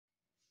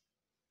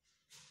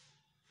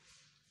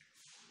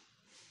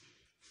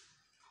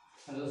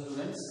Hello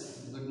students,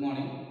 good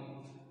morning.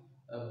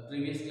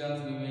 Previous class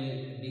we will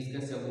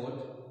discuss about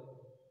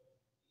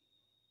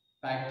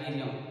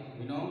bacterium,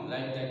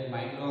 like that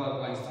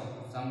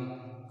microorganism, some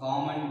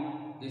common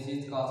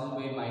disease caused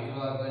by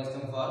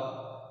microorganism for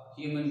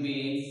human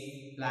beings,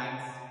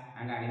 plants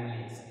and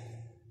animals,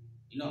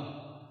 you know.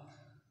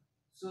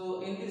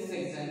 So in this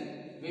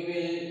section we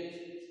will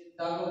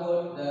talk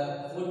about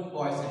the food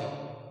poisoning.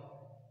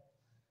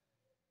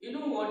 You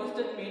know what is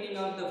the meaning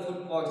of the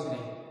food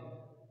poisoning?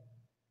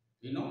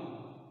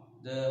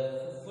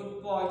 The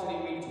food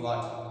poisoning means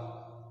what?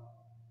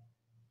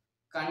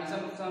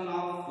 Consumption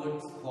of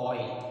food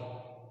spoiled.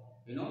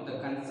 The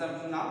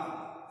consumption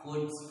of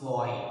food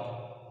spoiled.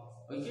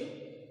 Okay.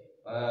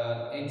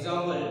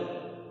 Example,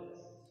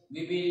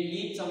 we will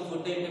eat some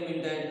food item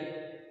in the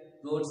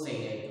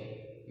roadside item.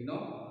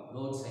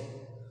 Roadside.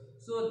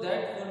 So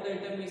that food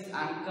item is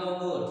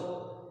uncovered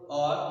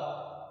or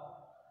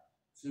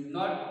should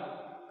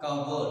not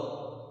cover.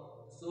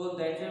 So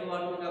that's why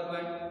what will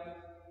happen?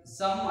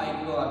 Some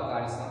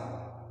microorganism,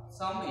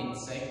 some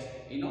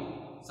insect,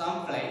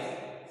 some flies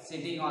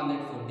sitting on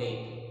that food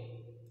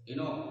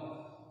item,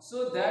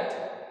 so that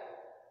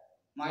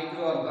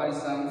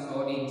microorganisms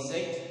or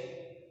insect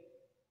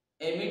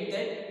emit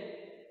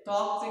that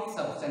toxic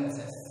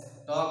substances.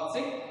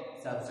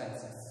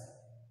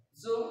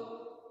 So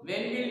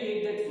when we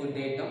eat that food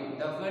item,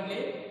 definitely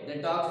the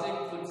toxic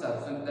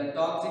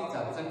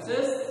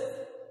substances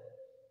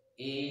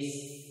is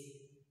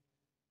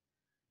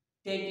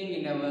taking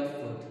in our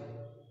food.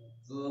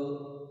 So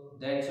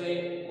that's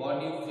why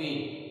what you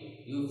feel?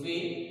 You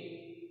feel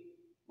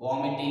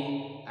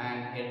vomiting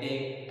and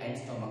headache and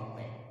stomach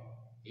pain.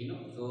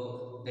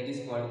 So that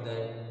is called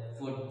the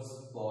food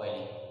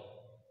spoiling.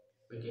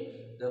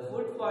 Okay. The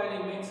food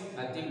spoiling means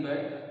nothing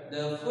but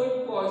the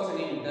food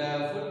poisoning.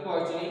 The food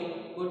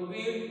poisoning could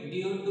be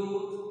due to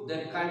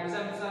the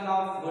consumption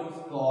of food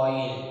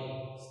spoil.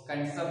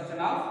 Consumption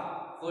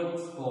of food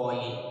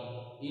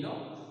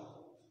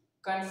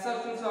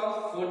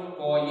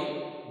spoil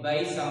by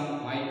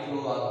some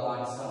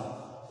microorganism.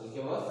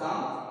 Okay,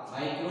 some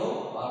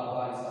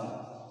microorganism.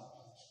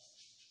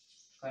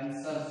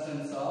 Consumption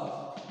of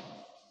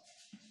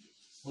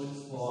food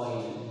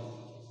spoil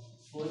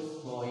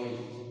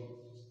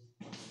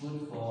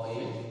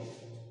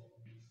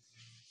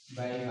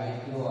by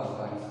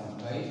microorganism.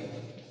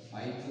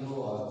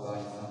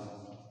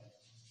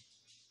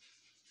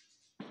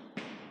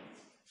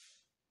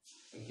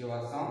 Okay,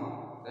 some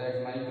that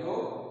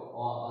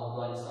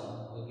microorganism.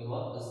 Okay,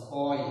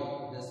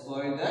 the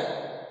spoil that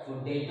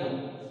food item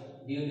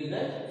due to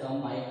that some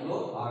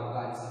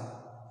microorganism.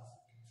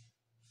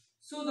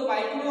 So the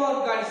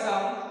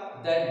microorganism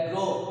that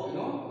grow,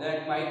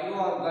 that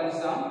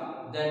microorganism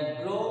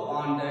that grow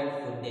on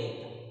that food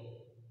item,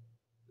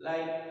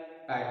 like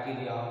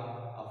bacteria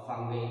or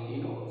fungi,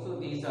 So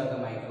these are the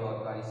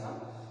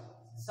microorganisms.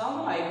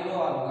 Some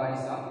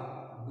microorganism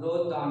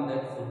growth on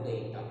that food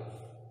item.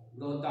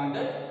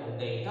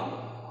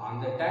 On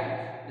the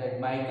time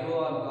that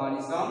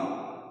microorganism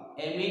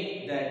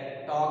emit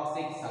that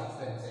toxic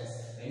substances.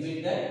 They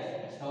emit the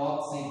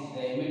toxic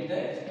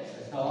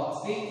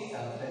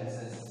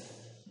substances.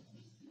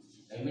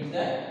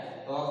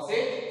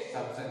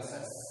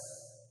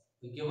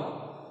 Okay,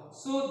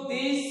 so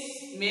this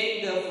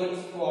make the food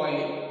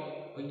spoil.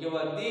 Okay,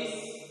 these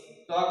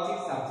toxic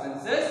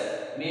substances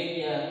make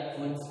your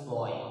food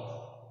spoil.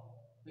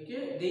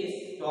 Okay, these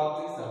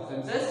toxic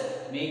substances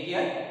make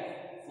your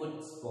food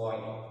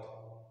spoil.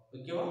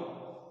 Okay,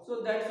 so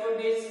that food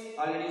is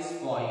already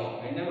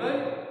spoiled. Whenever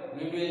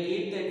we will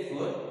eat that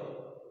food,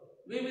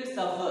 we will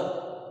suffer.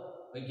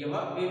 Okay,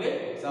 we will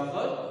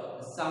suffer.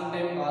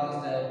 Sometimes causes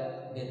the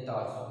death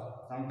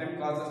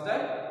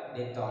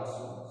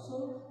also. So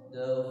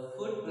the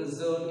food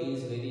preserve is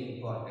very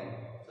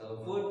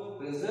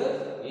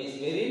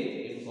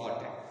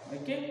important.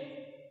 Okay.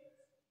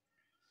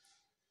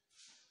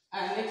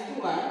 And next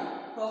one,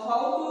 so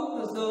how to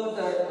preserve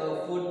the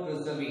food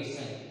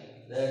preservation?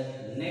 The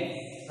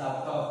next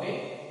subtopic,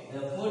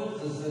 the food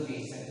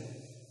preservation.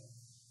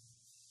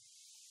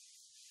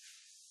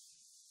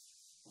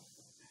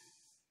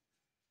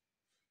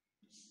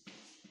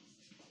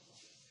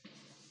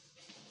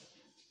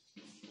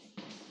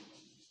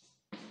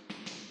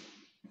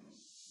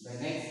 The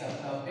next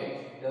subtopic,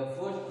 the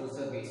food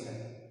preservation.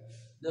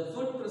 The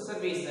food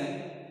preservation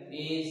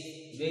is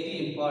very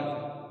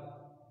important.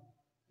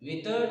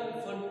 Without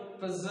food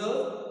preserve,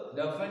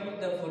 definitely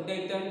the food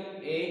item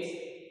is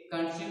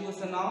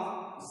contribution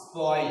of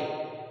spoil.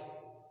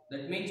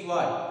 That means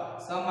what?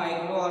 Some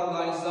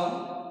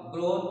microorganism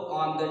growth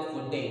on that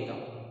food item.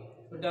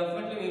 So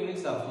definitely we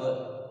will suffer.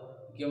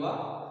 Okay,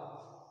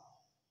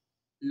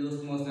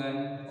 loose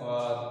motion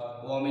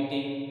or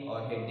vomiting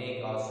or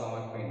headache or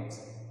stomach pain.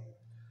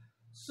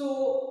 So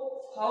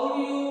how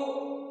do you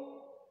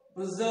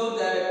preserve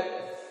that?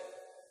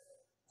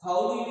 How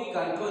do we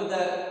control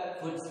the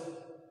food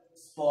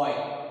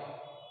spoil?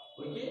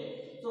 Okay,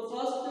 so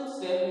first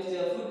step is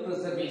the food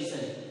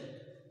preservation.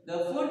 The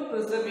food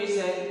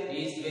preservation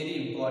is very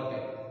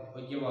important.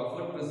 Okay,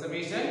 food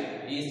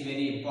preservation is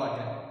very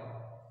important.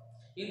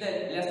 In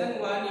the lesson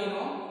 1,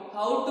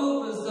 how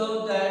to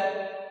preserve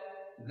that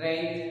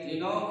grain,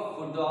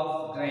 food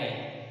of grain.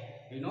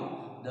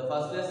 The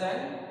first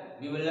lesson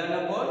we will learn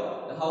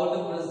about how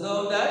to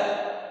preserve that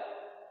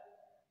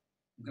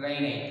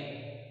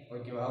granite.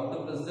 Okay, how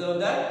to preserve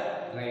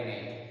that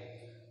granite.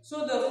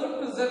 So the food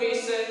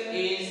preservation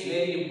is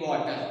very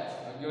important.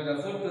 Okay, the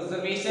food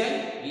preservation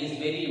is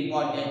very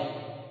important.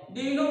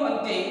 Do you know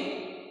one thing?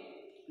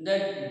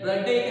 That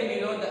bread item,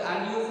 the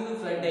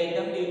unused bread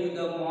item due to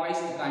the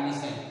moist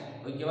condition.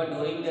 Okay, but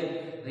during the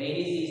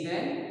rainy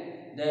season,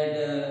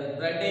 that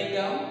bread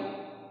item,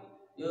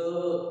 you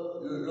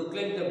look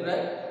like the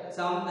bread,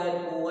 some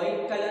that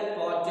white color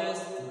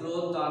patches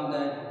growth on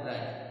that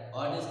bread.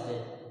 What is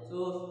that?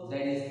 So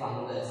that is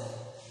fungus.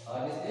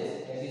 What is this?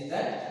 That is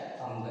that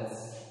fungus.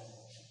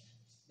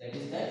 That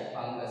is that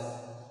fungus.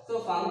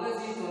 So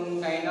fungus is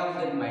one kind of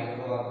that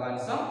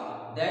microorganism.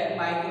 That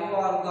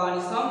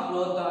microorganism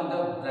growth on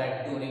the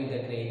bread during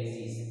the rainy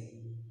season.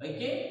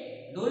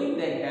 Okay, during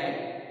that time,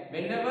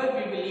 whenever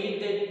we will eat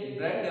that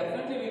bread,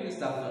 definitely we will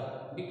suffer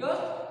because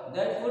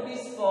that food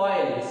is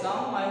spoiled.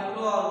 Some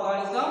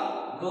microorganism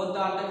growth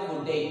on the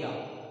food item.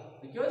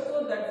 Because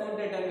so that food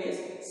item is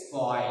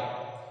spoiled.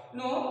 The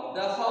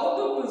how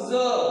to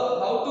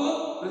preserve.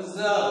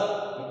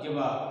 Okay,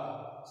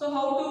 so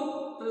how to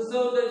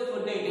preserve that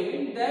food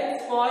item?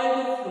 That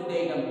spoiled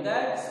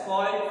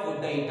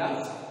food item.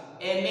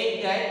 Emit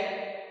that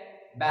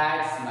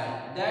bad smell.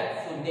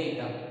 That food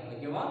item.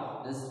 Okay,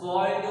 the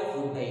spoiled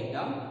food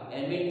item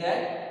emit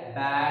that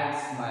bad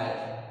smell.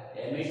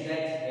 Emit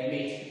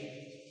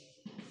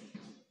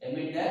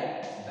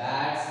that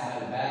bad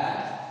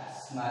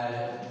smell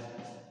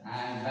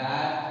and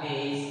bad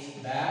taste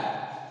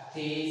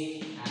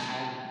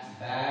and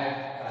bad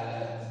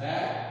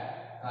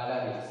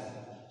color.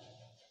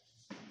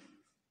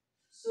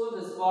 So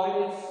the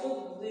spoiled. So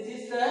this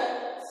is the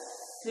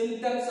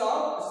symptoms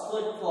of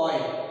food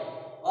spoil.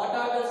 What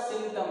are the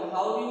symptoms?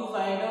 How do you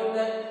find out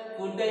that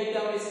food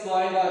item is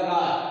spoiled or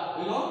not?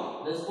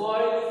 The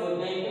spoiled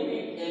food item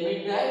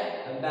emit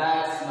that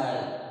bad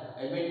smell.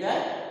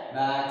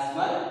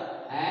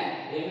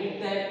 And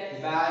emit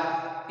that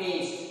bad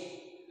taste.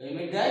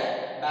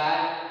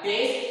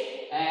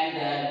 And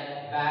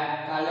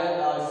bad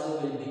color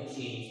also will be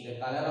changed. The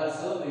color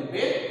also will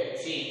be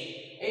changed.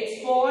 Its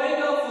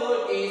spoiled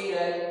food is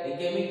the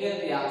chemical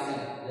reaction.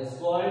 The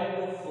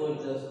spoiled food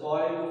is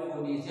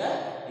a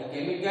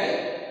chemical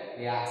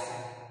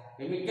reaction.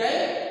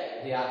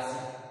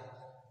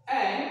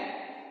 And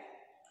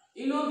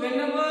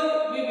whenever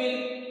we will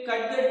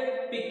cut the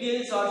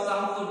pickles or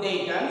some food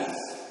items,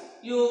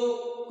 you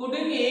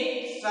couldn't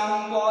eat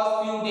some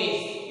past few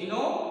days. We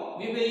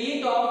will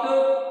eat after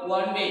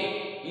 1 day.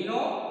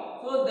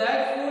 So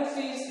that food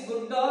is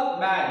good or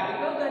bad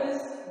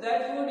because that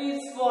food is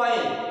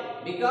spoiled.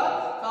 Because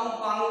some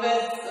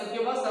fungus,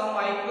 some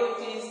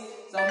microbes,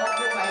 some of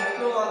the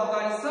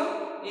microorganism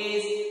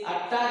is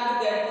attack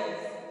that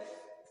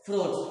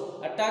fruit.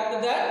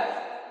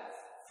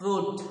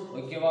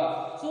 Okay,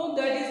 so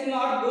that is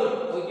not good.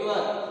 Okay,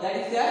 that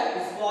is a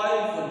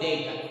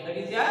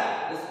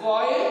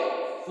spoiled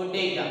food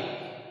item.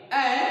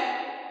 And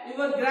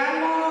your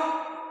grandma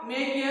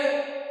make a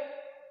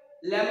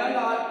lemon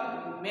or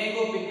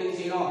mango pickles,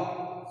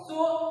 So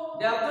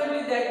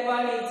definitely that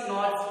one is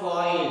not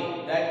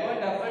spoiled.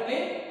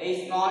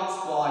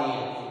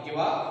 Okay,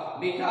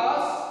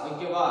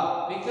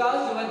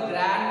 because your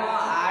grandma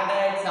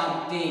added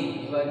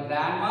something. Your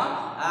grandma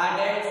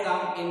added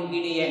some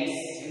ingredients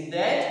in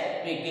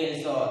that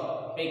pickles.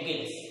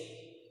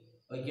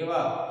 Okay,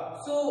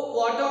 so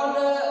what are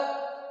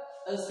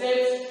the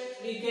steps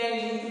we can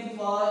use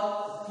for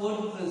food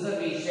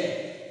preservation?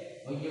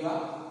 Okay,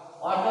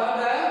 what are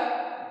the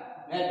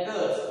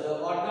methods?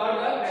 What are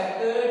the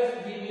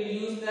methods we will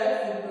use that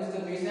food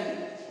preservation?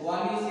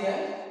 One is a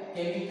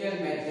chemical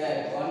method.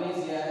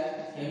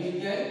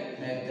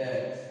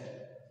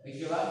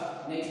 Okay,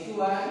 next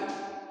one.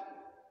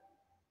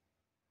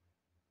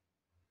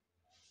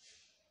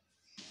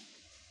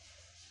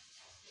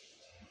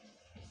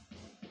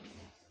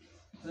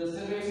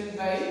 Preservation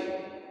by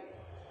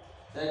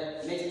the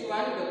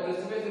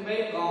preservation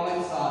by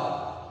common salt.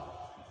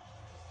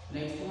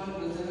 Next one,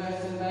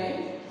 preservation by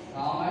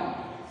common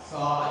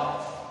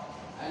salt.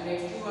 And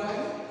next one,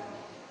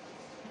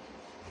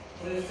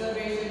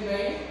 preservation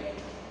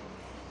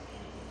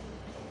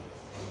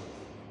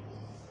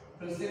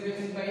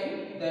by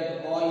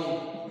that oil.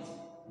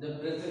 The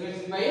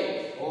preservation by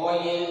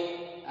oil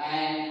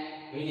and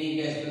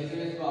vinegar.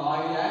 Preservation by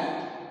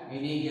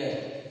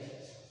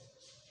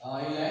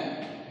oil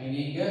and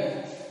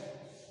vinegar.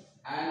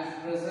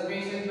 And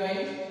preservation by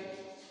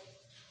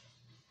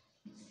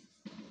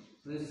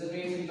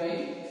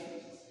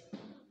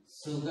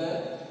sugar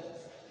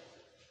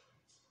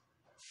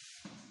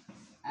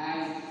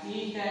and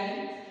heat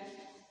and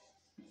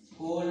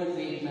cold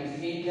treatment.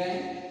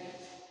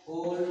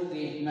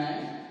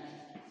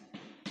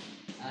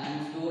 And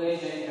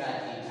storage and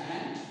packing.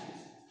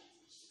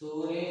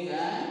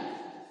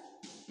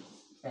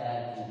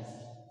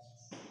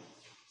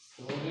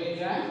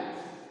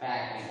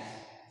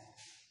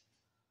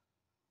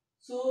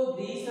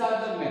 these are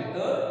the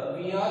method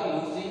we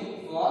are using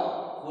for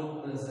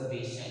food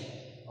preservation.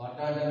 What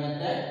are the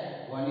method?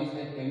 One is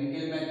the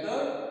chemical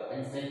method,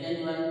 and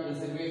second one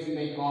preservation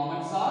by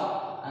common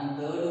salt, and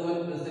third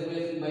one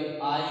preservation by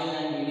oil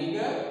and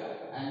vinegar,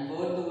 and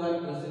fourth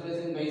one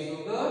preservation by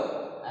sugar,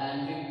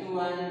 and fifth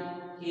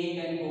one heat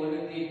and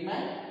cold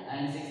treatment,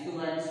 and sixth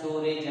one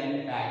storage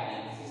and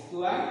packing. Sixth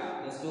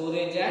one the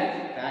storage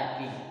and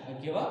packing.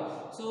 Okay,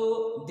 so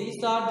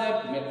these are the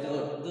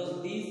method.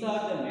 These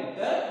are the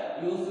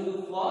method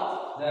used for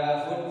the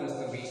food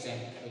preservation.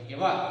 Okay,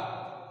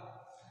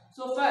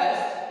 so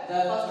the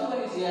first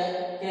one is a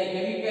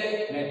chemical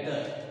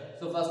method.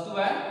 So first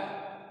one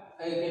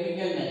a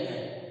chemical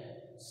method.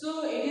 So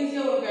it is a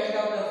kind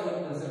of the food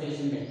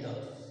preservation method.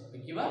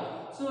 Okay,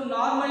 so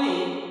normally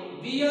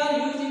we are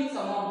using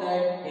some of the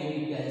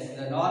chemicals.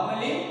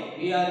 Normally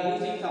we are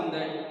using some of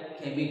the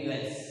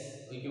chemicals.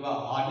 Okay,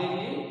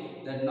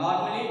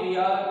 normally we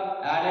are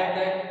added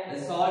the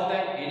salt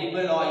and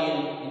edible oil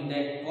in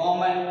the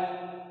common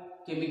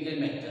chemical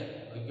method.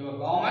 Okay,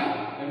 common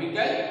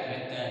chemical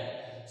method.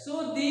 So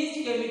these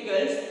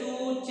chemicals to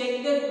check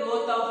the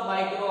growth of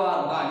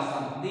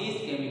microorganism. These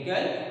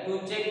chemicals to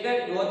check the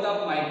growth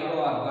of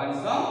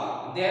microorganism.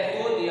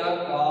 Therefore, they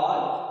are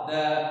called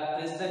the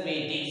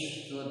preservatives.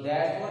 So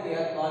therefore, they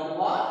are called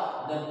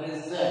what? The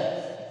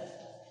preservatives.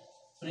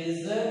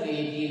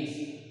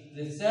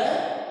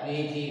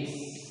 Preservatives.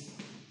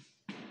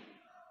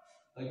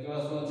 Okay,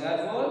 so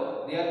therefore,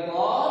 they are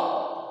called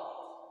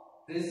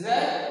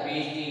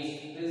preservatives.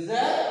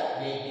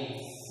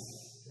 Preservatives.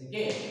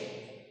 Okay.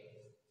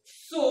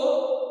 So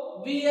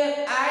we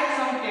add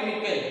some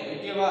chemical.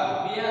 Okay, we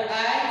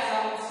add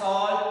some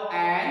salt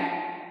and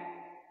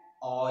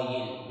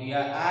oil. We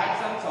add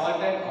some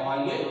salt and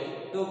oil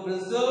to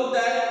preserve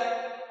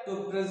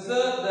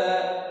the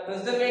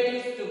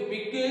preservatives to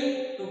pickle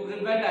to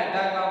prevent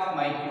attack of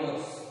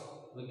microbes.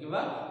 Okay,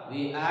 we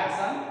add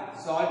some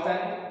salt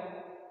and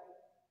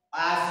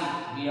acid.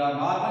 We are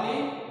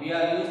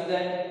use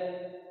that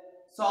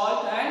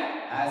salt and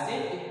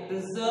acid. It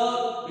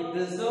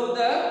preserve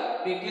the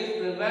pickles,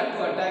 prevent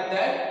to attack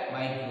the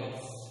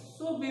microbes.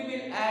 So we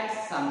will add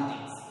some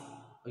things.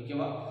 Okay,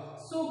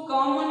 so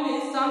commonly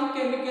some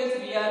chemicals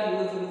we are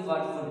using for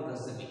food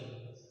preserving.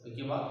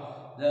 Okay,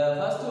 the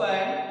first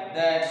one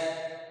that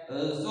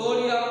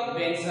sodium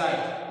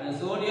benzoate. The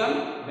sodium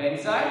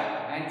benzoate,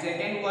 and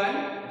second one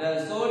the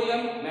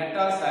sodium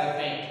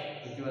metasulfate.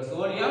 Okay,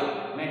 sodium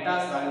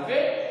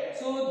metasulfate.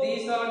 So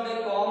these are the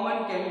common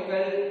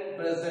chemical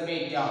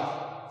preservative.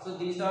 So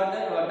these are the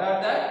what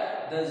are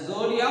the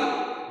sodium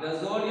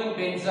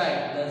benzoate.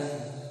 The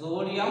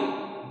sodium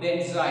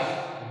benzoate.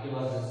 Okay,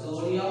 the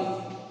sodium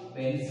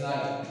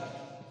benzoate.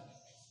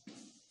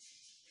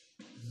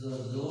 The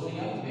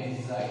sodium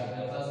benzoate.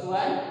 The first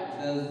one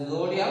the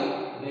sodium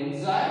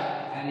benzoate,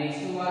 and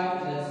next one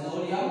the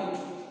sodium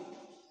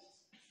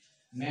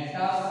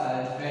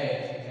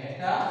metasulfate.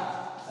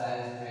 The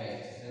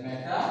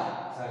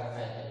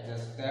metasulfate. The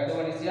third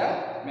one is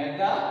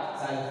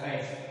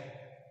metasulfate.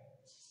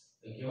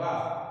 Okay,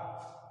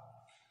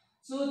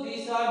 so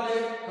these are the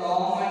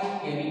common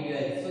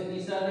chemicals.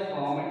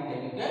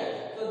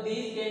 So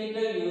these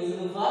chemicals used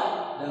for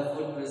the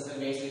food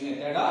preservation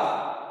method of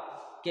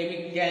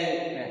chemical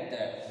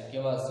method.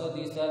 Okay, so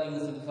these are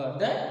used for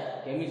the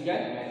chemical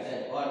method.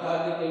 What are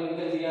the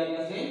chemicals we are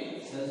using?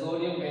 The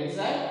sodium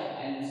benzoate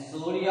and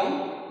sodium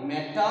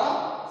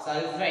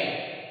metasulfate.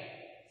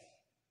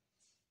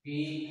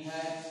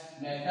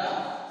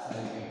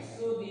 Metasulfate.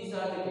 So these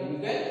are the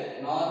chemicals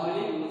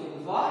normally used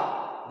for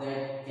the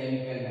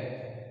chemical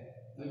method.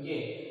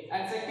 Okay,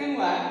 and second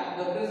one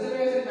the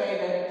preservation by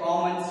the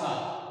common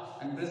salt.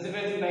 And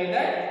preservation by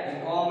the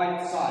common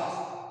salt.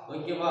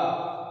 Okay,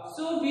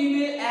 so we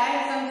will add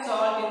some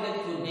salt in the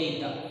food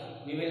item.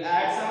 We will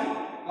add some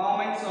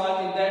common salt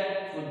in that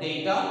food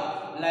item,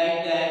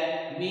 like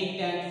that meat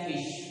and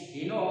fish.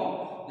 You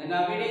know,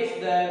 nowadays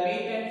the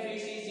meat and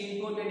fish is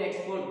import and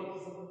export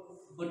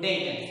food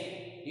items.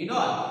 You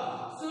know,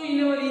 so in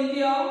our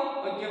India,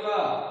 okay,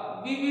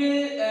 we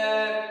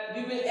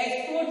will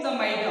export some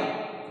item.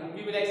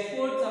 We will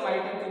export some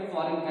items to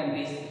foreign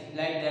countries,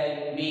 like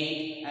that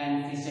meat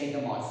and fish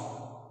item also.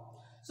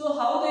 So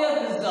how they are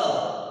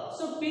preserved?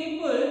 So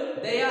people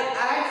they are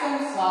add some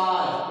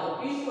salt.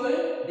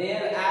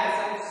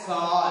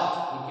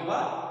 Okay,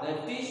 the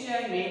fish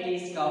and meat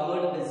is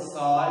covered with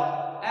salt,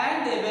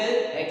 and they will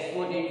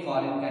export in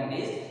foreign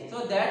countries.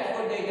 So that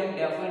food item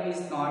definitely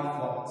is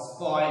not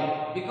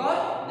spoiled,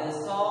 because the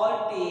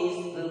salt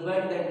is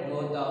prevent the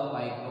growth of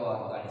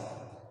microorganisms.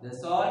 The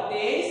salt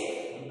is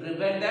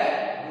prevent the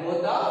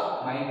growth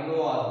of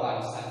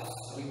microorganisms.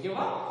 Okay,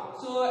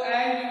 so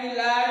and we will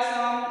add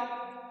some.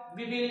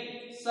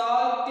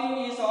 Salting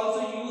is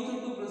also used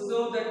to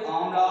preserve that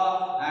amla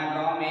and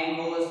raw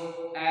mangoes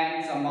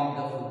and some of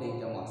the food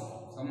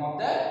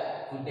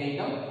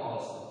item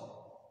also.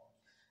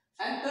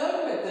 And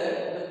third method,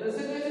 the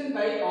preservation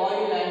by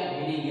oil and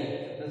vinegar.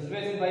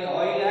 Preservation by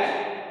oil and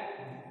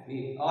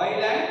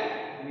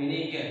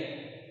vinegar.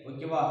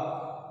 Okay,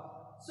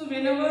 So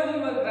whenever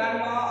your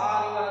grandma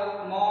or your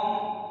mom,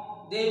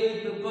 they will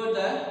prepare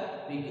the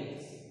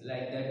pickles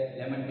like that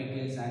lemon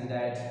pickles and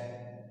that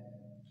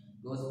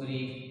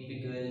gooseberry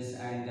pickles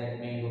and that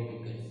mango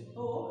pickles.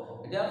 So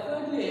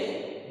definitely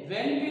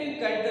when we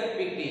cut the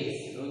pickles,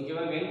 okay,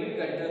 when we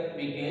cut the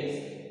pickles,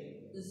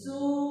 so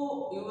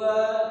your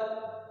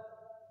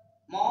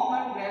mom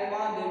and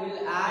grandma, they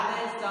will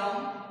add some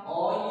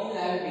oil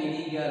and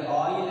vinegar,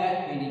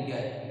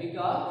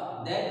 because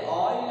that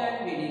oil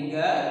and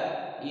vinegar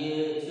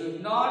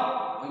should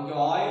not, okay,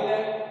 oil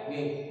and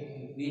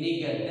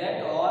vinegar,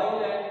 that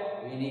oil and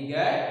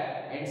vinegar,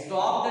 and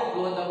stop the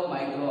growth of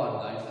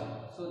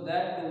microorganisms. So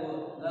that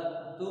the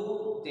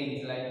two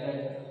things like that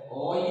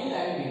oil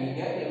and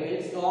vinegar, they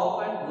will stop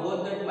and grow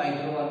that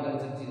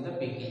microorganisms in the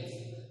pickles.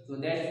 So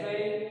that's why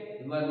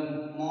your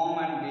mom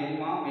and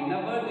grandma,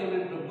 whenever they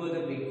will prepare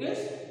the pickles,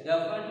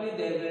 definitely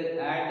they will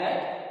add that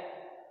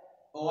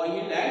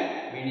oil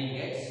and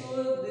vinegar. So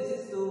this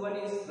is the one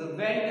is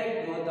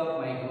prevented growth of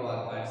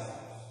microorganisms.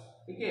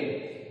 Okay.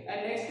 And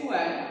next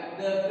one,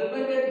 the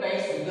prevented by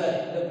sugar.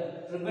 The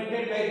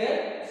prevented by the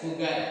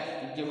sugar.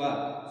 Okay.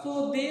 So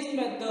this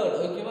method,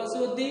 okay. So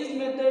this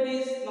method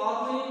is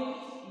normally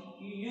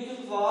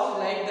used for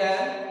like the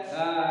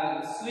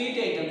sweet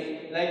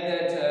items, like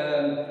that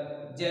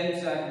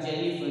gems and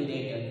jelly food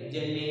items.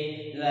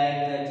 Jelly, like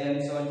the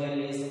gems or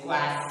jelly,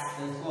 squash,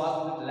 the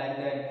squash with like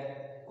that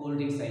cold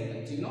drinks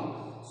items, you know.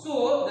 So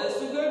the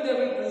sugar, they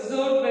will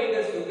preserved by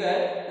the sugar.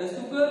 The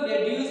sugar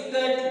reduce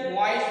that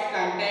moist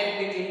content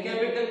which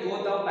inhibit the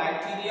growth of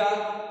bacteria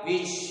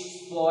which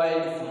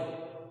spoiled food.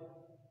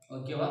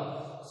 Okay,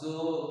 so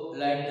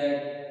like that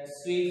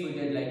sweet food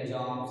like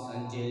jams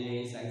and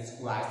jellies and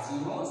squash, you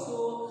know.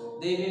 So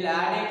they will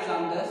add it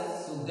some the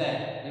sugar.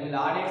 They will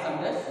add it some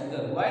the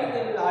sugar. Why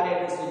they will add it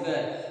the sugar?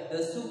 The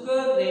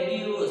sugar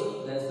reduce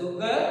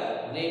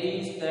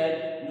that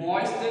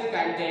moisture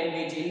content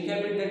which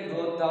inhibit the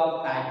growth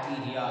of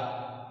bacteria.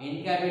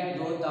 Inhibit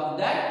growth of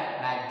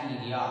that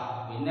bacteria.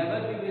 Whenever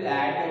we will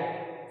add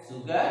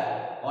sugar,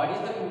 what is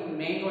the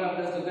main goal of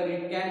the sugar?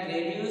 It can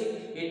reduce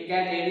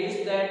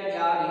that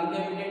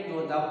inhibited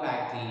growth of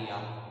bacteria.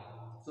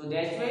 So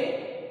that's why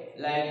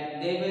like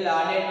they will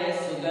add the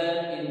sugar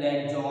in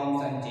their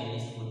jams and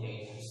jellies food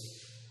items.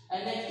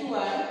 And next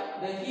one,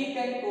 the heat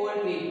and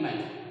cold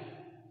treatment.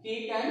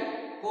 Heat and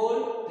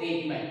cold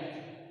treatment.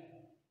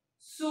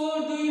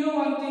 So do you know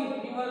one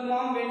thing? Your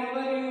mom,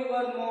 whenever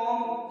your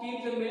mom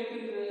keeps the milk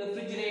in the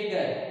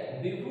refrigerator,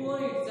 before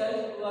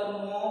itself your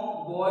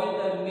mom boil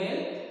the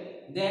milk,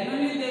 then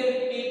only they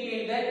will keep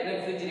in that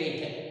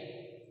refrigerator.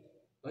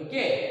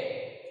 Okay.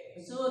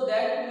 So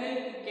that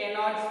milk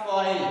cannot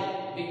spoil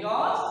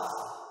because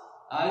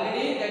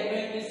already that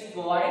milk is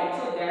spoiled.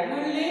 So then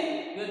only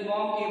your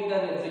mom keep the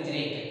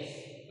refrigerators.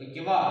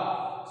 Okay,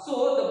 wow. So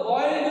the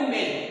boiled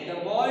milk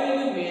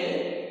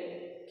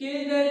kill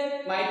that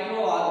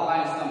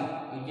microorganism.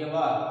 Okay,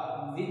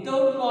 wow.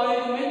 Without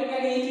boiled milk,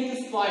 can easy to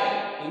spoil.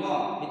 You know,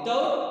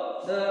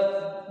 without the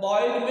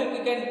boiled milk,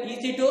 you can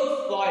easy to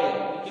spoil.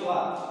 Okay,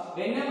 wow.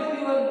 Whenever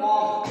your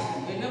mom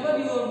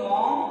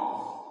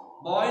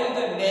boil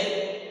the milk,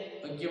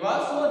 okay, wow,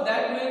 so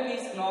that milk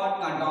is not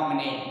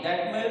contaminated.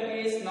 That milk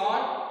is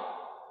not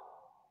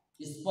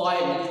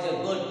spoiled. It is a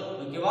good.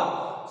 Okay,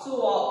 wow. So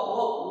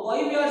why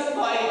we are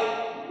spoiled?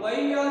 Why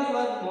we are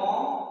your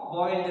mom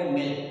boil the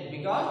milk?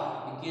 Because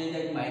kill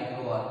that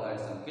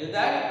microorganism.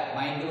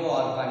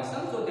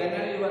 So then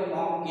your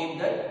mom keep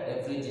that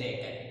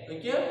refrigerated.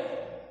 Okay.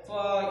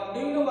 Do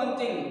you know one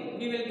thing?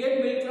 We will get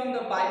milk from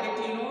the packet,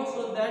 you know,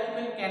 so that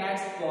milk cannot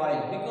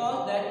spoil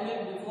because that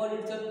milk before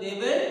itself they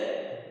will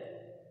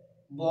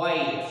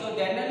boil. So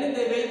then only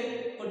they will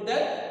put the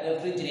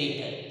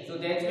refrigerator. So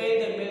that's why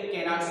the milk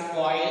cannot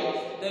spoil.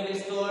 They will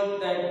store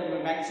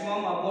that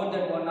maximum about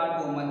that 1 or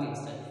 2 months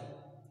itself.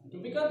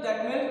 Because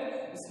that milk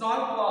is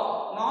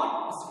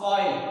not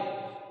spoiled.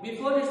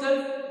 Before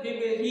itself we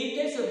will heat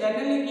it, so then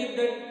only keep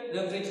the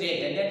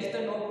refrigerator. That is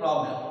the no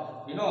problem,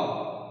 you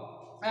know.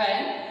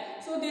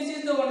 And so this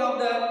is the one of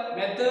the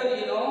method,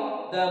 you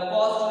know, the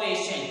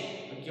pasteurization.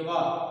 Okay,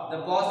 wow, the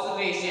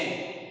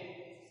pasteurization.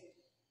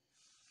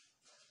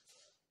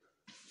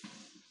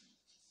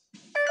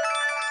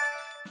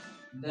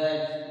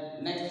 The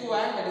next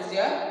one, that is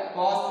your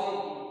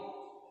pasteurization.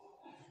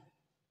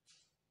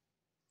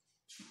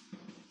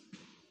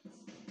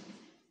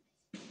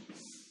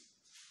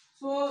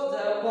 So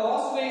the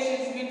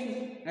pasteurization means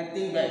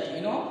nothing but,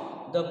 you know,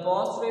 the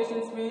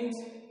pasteurization means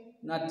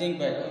nothing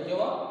but. Okay,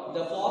 what?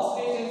 The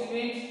pasteurization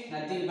means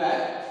nothing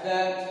but the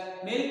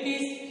milk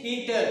is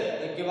heated.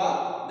 Okay,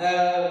 what? The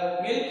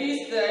milk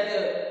is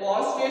that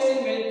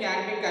pasteurization milk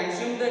can be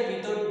consumed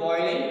without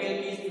boiling.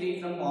 Milk is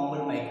free from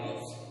harmful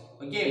microbes.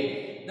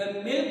 Okay, the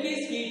milk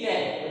is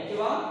heated. Okay,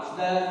 what?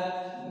 The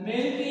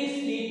milk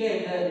is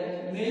heated. The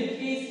milk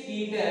is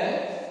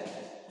heated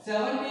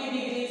 70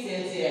 degrees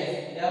Celsius.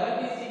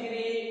 70 degrees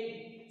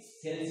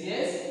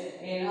Celsius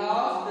in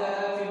half the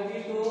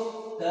 50 to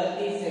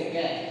 30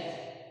 seconds.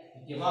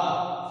 Okay, wow.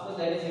 So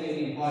that is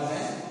very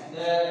important.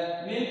 The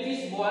milk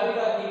is boiled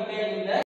or heated in the